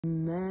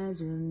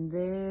Imagine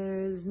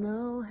there's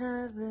no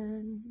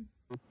heaven.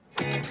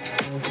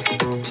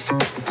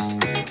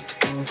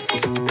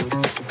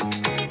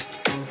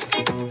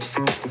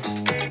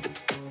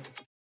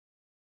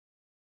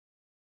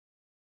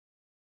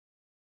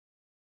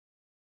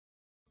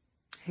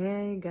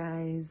 Hey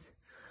guys,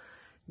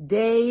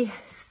 day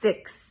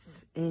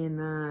 6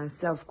 in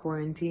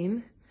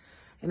self-quarantine,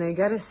 and I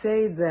gotta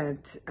say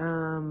that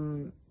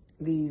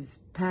these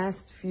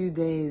past few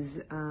days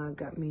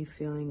got me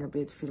feeling a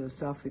bit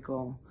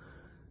philosophical.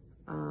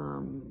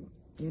 You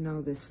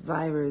know, this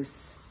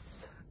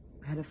virus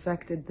had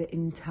affected the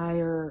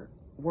entire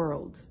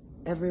world,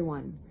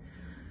 everyone.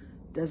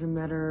 Doesn't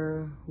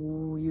matter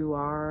who you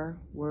are,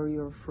 where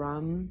you're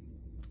from,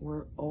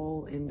 we're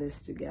all in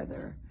this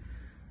together.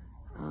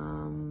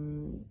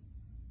 And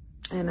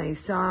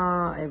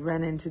I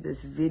ran into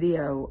this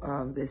video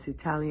of this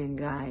Italian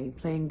guy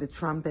playing the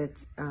trumpet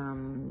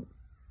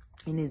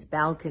in his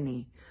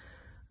balcony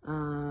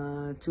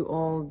to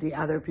all the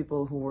other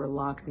people who were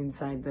locked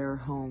inside their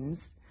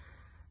homes.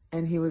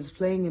 And he was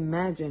playing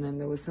Imagine, and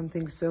there was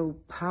something so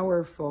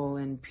powerful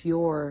and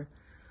pure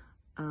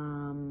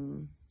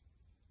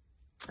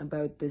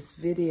about this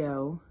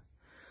video.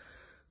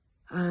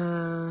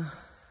 And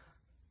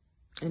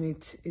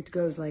it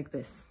goes like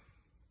this.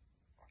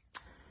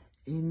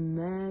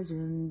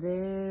 Imagine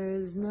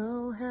there's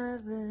no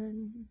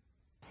heaven.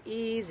 It's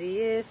easy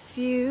if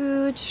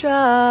you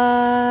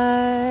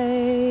try.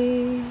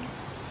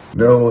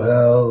 No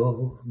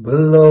hell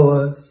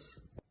below us.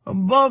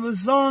 Above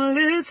us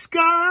only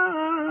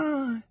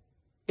sky.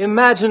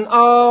 Imagine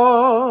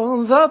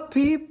all the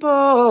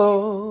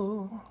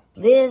people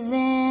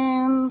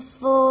living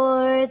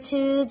for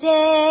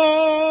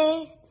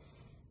today.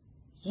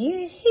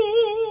 Yeah.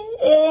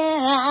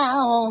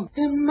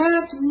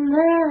 Imagine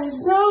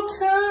there's no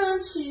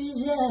countries,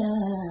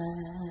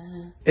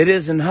 yeah. It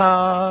isn't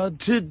hard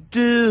to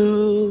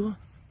do.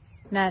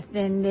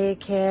 Nothing to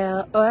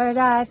kill or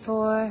die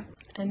for.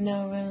 And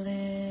no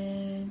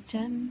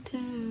religion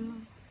too.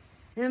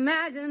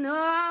 Imagine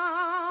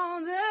all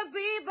the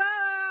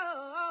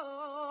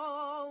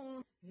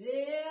people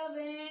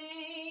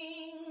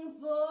living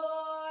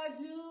for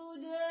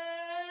today.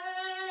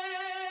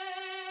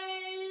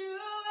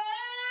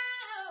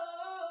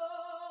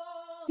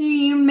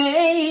 You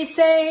may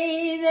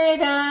say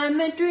that I'm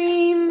a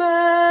dreamer,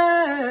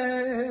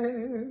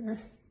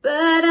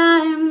 but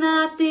I'm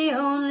not the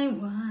only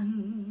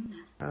one.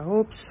 I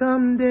hope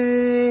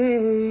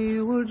someday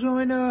you will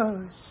join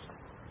us,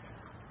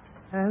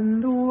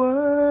 and the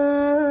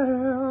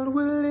world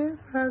will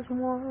live as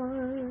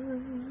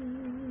one.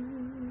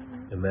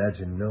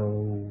 Imagine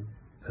no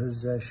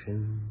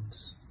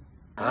possessions.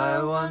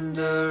 I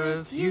wonder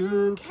if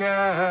you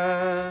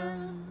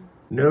can.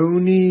 No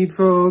need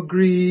for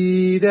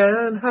greed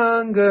and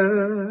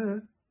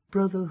hunger.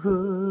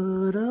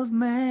 Brotherhood of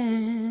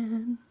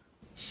man.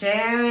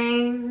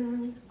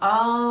 Sharing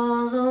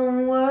all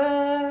the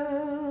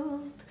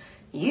world.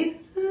 You.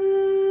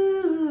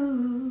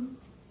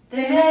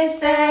 They may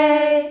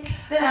say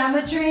that I'm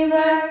a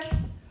dreamer,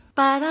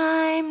 But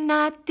I'm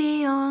not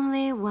the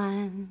only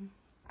one.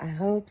 I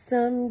hope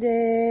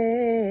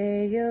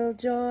someday you'll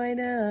join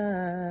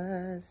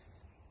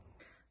us,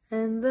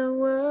 And the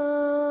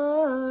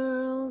world